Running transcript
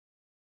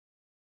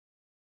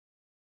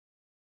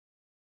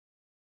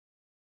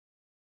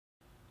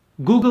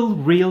Google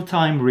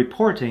Real-Time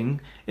Reporting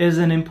is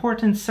an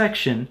important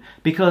section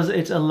because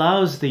it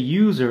allows the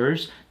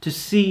users to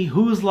see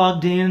who's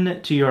logged in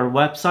to your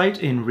website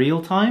in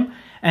real time,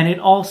 and it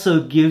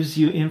also gives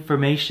you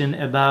information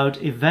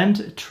about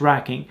event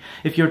tracking.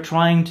 If you're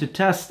trying to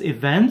test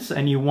events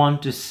and you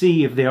want to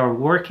see if they are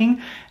working,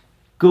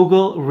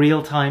 Google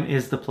Real-Time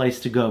is the place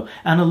to go.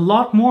 And a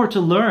lot more to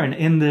learn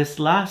in this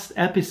last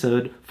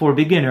episode for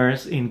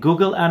beginners in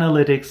Google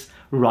Analytics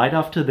right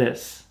after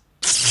this.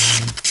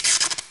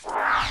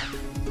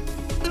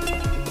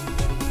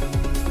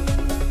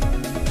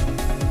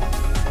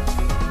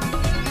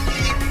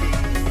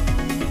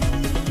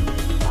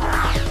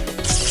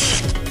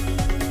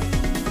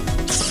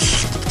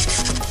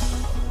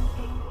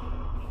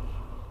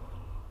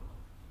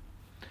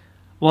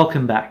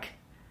 Welcome back.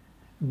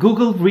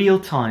 Google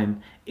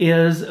Real-Time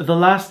is the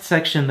last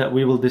section that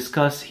we will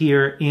discuss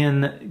here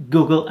in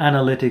Google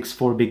Analytics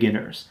for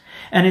beginners.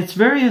 And it's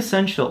very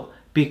essential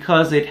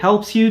because it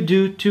helps you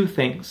do two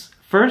things.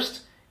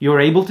 First, you're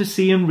able to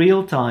see in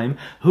real time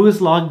who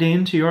is logged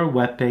into your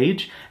web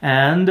page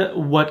and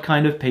what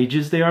kind of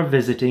pages they are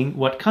visiting,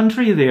 what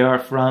country they are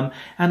from,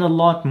 and a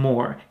lot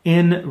more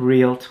in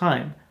real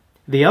time.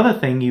 The other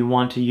thing you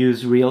want to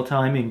use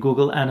real-time in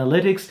Google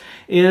Analytics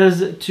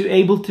is to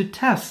able to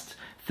test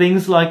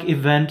things like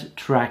event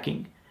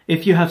tracking.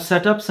 If you have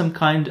set up some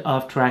kind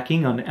of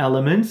tracking on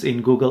elements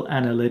in Google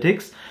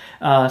Analytics,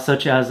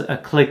 such as a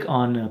click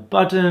on a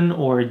button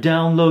or a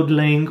download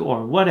link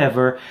or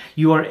whatever,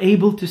 you are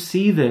able to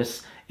see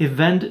this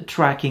event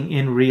tracking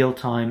in real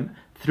time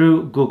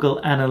through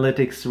Google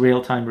Analytics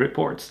real-time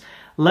reports.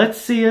 Let's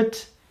see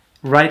it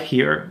right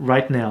here,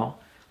 right now.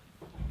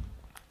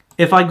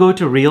 If I go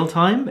to real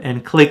time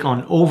and click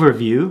on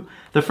overview,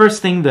 the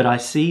first thing that I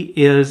see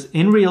is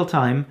in real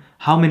time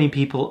how many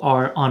people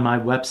are on my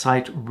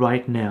website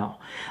right now.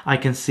 I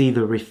can see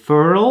the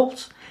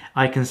referrals,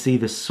 I can see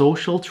the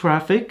social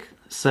traffic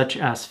such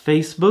as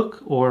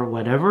Facebook or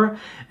whatever,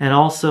 and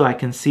also I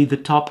can see the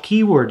top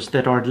keywords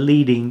that are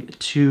leading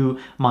to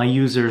my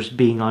users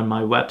being on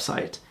my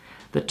website.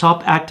 The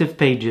top active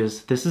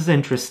pages, this is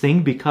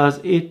interesting because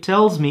it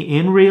tells me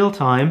in real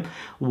time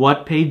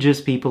what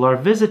pages people are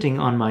visiting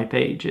on my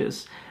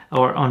pages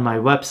or on my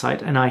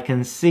website, and I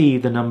can see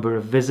the number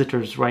of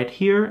visitors right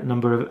here,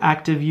 number of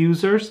active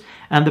users,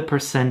 and the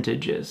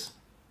percentages.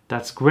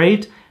 That's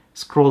great.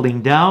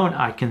 Scrolling down,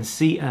 I can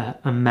see a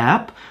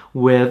map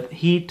with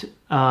heat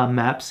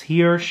maps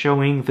here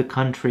showing the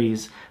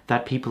countries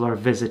that people are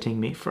visiting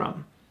me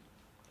from.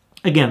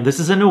 Again, this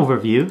is an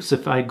overview, so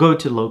if I go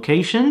to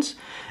locations,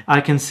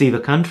 I can see the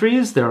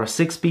countries. There are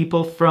 6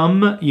 people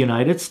from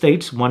United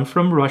States, 1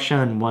 from Russia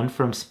and 1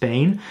 from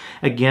Spain.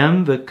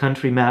 Again, the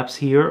country maps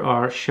here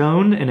are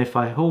shown, and if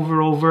I hover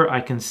over,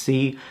 I can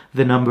see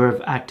the number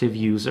of active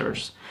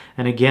users.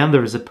 And again,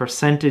 there is a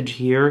percentage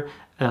here,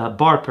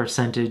 bar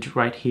percentage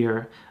right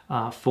here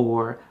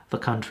for the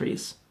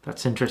countries.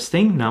 That's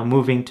interesting. Now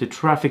moving to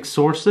traffic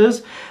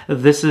sources,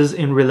 this is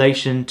in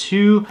relation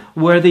to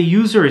where the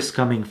user is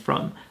coming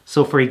from.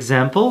 So for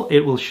example,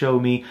 it will show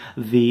me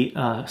the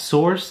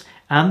source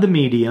and the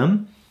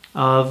medium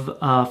of,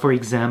 for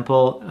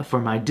example, for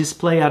my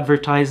display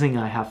advertising,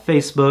 I have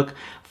Facebook.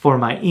 For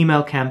my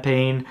email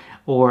campaign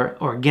or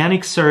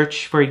organic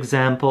search, for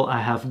example, I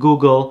have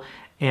Google.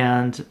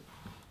 And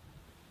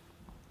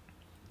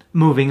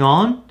moving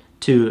on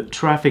to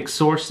traffic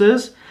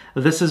sources,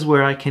 this is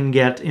where I can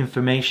get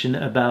information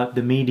about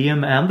the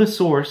medium and the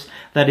source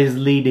that is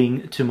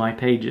leading to my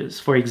pages.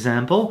 For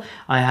example,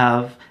 I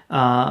have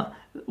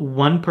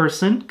one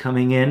person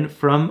coming in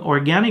from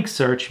organic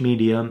search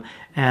medium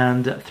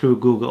and through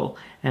Google.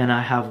 And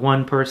I have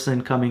one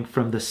person coming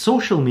from the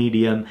social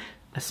medium,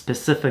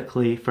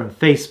 specifically from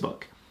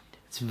Facebook.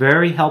 It's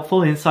very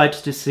helpful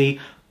insights to see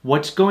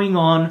what's going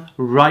on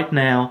right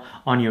now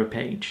on your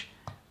page.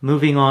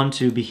 Moving on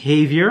to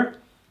behavior.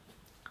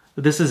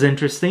 This is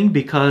interesting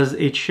because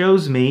it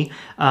shows me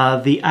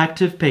the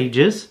active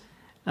pages,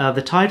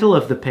 the title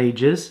of the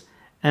pages,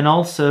 and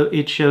also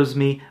it shows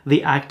me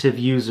the active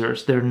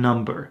users, their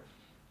number.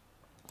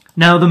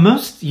 Now the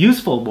most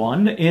useful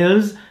one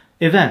is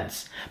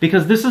events,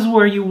 because this is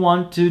where you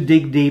want to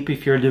dig deep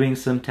if you're doing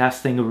some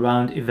testing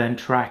around event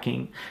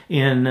tracking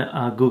in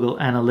Google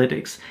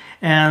Analytics.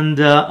 And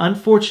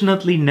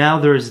unfortunately now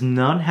there is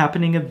none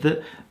happening at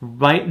the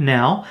right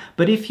now,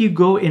 but if you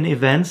go in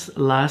events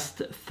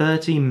last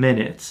 30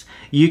 minutes,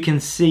 you can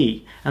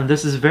see, and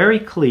this is very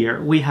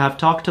clear, we have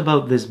talked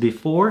about this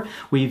before,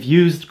 we've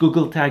used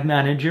Google Tag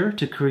Manager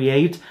to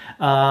create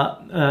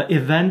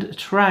event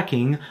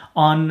tracking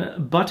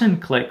on button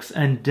clicks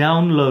and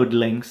download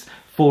links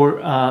for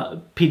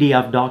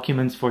PDF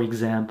documents, for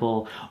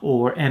example,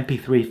 or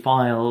MP3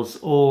 files,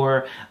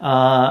 or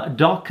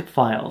doc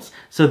files.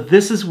 So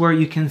this is where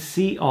you can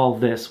see all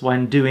this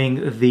when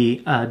doing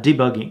the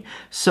debugging.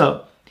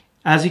 So,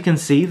 as you can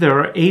see, there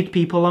are 8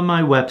 people on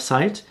my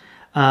website.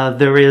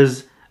 There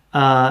is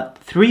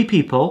 3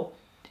 people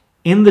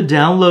in the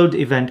download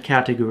event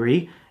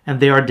category,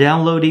 and they are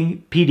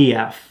downloading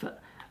PDF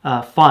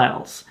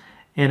files.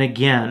 And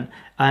again,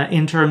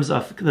 In terms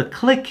of the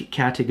click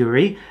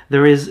category,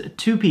 there is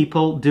 2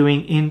 people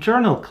doing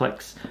internal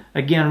clicks.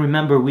 Again,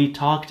 remember we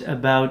talked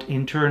about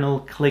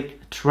internal click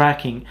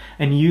tracking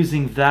and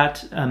using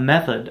that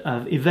method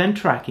of event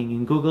tracking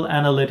in Google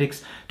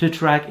Analytics to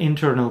track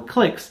internal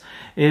clicks.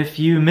 If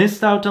you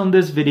missed out on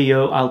this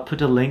video, I'll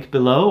put a link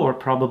below or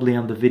probably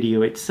on the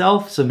video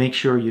itself, so make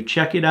sure you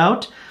check it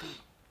out.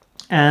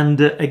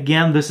 And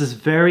again, this is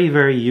very,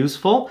 very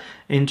useful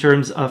in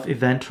terms of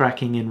event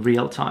tracking in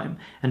real time.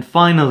 And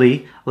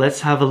finally,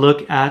 let's have a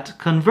look at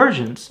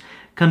Convergence.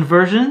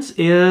 Convergence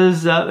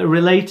is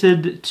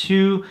related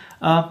to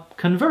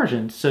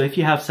conversions. So if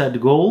you have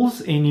set goals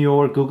in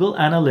your Google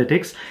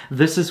Analytics,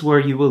 this is where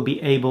you will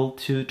be able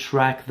to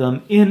track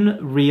them in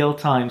real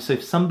time. So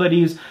if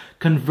somebody is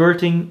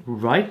converting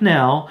right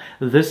now,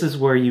 this is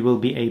where you will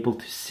be able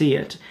to see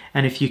it.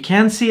 And if you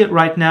can't see it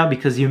right now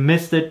because you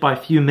missed it by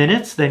a few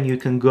minutes, then you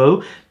can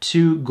go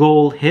to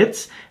goal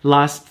hits,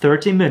 last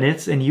 30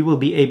 minutes, and you will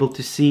be able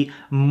to see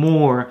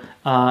more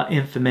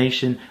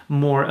information,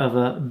 more of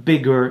a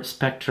bigger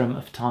spectrum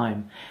of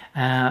time.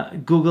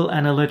 Google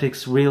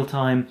Analytics real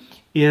time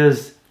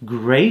is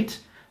great,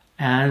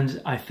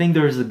 and I think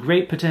there is a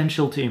great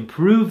potential to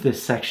improve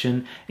this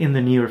section in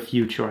the near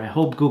future. I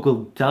hope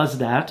Google does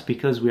that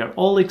because we are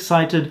all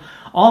excited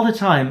all the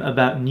time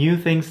about new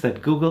things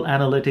that Google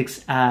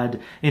Analytics add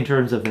in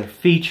terms of their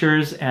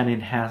features and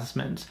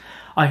enhancements.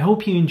 I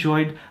hope you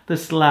enjoyed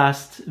this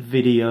last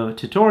video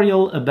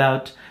tutorial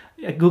about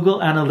Google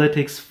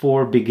Analytics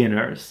for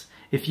beginners.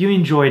 If you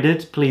enjoyed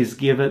it, please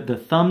give it the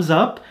thumbs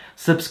up,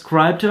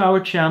 subscribe to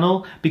our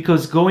channel,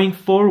 because going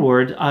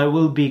forward I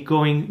will be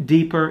going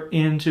deeper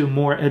into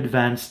more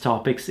advanced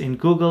topics in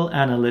Google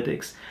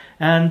Analytics.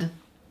 And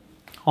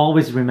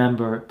always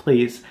remember,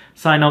 please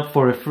sign up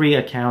for a free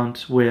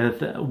account with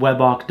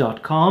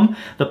webawk.com,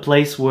 the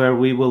place where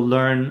we will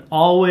learn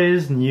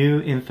always new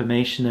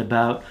information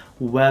about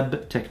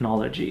web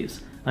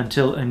technologies.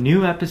 Until a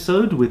new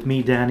episode with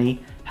me,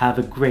 Danny, have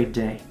a great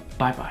day.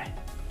 Bye-bye.